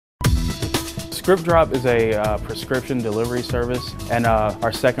ScriptDrop is a prescription delivery service, and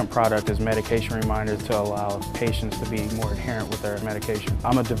our second product is medication reminders to allow patients to be more adherent with their medication.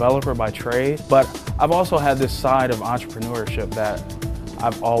 I'm a developer by trade, but I've also had this side of entrepreneurship that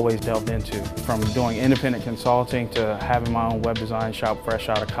I've always delved into, from doing independent consulting to having my own web design shop fresh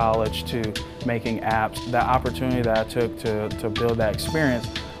out of college to making apps. That opportunity that I took to build that experience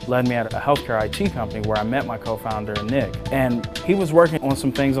led me at a healthcare IT company where I met my co-founder, Nick. And he was working on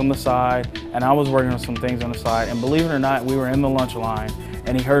some things on the side, and I was working on some things on the side. And believe it or not, we were in the lunch line,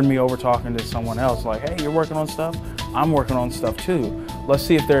 and he heard me over talking to someone else, like, hey, you're working on stuff? I'm working on stuff too. Let's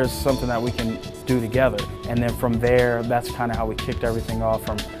see if there's something that we can do together. And then from there, that's kind of how we kicked everything off,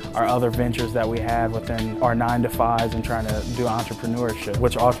 from our other ventures that we had within our 9-to-5s and trying to do entrepreneurship,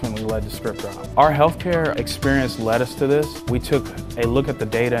 which ultimately led to ScriptDrop. Our healthcare experience led us to this. We took a look at the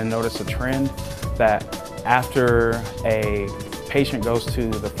data and noticed a trend that after a patient goes to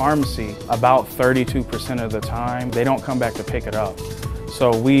the pharmacy, about 32% of the time, they don't come back to pick it up.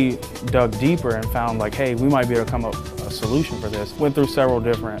 So we dug deeper and found, like, hey, we might be able to come up with a solution for this. Went through several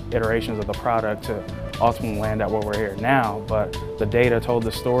different iterations of the product to ultimately land at where we're here now, but the data told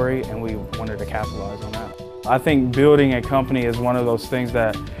the story and we wanted to capitalize on that. I think building a company is one of those things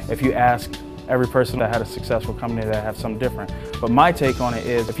that if you ask every person that had a successful company, they have something different. But my take on it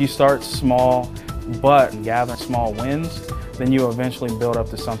is, if you start small but gather small wins, then you eventually build up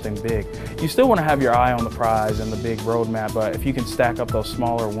to something big. You still want to have your eye on the prize and the big roadmap, but if you can stack up those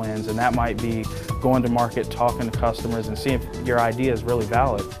smaller wins, and that might be going to market, talking to customers, and seeing if your idea is really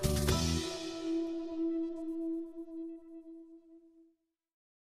valid.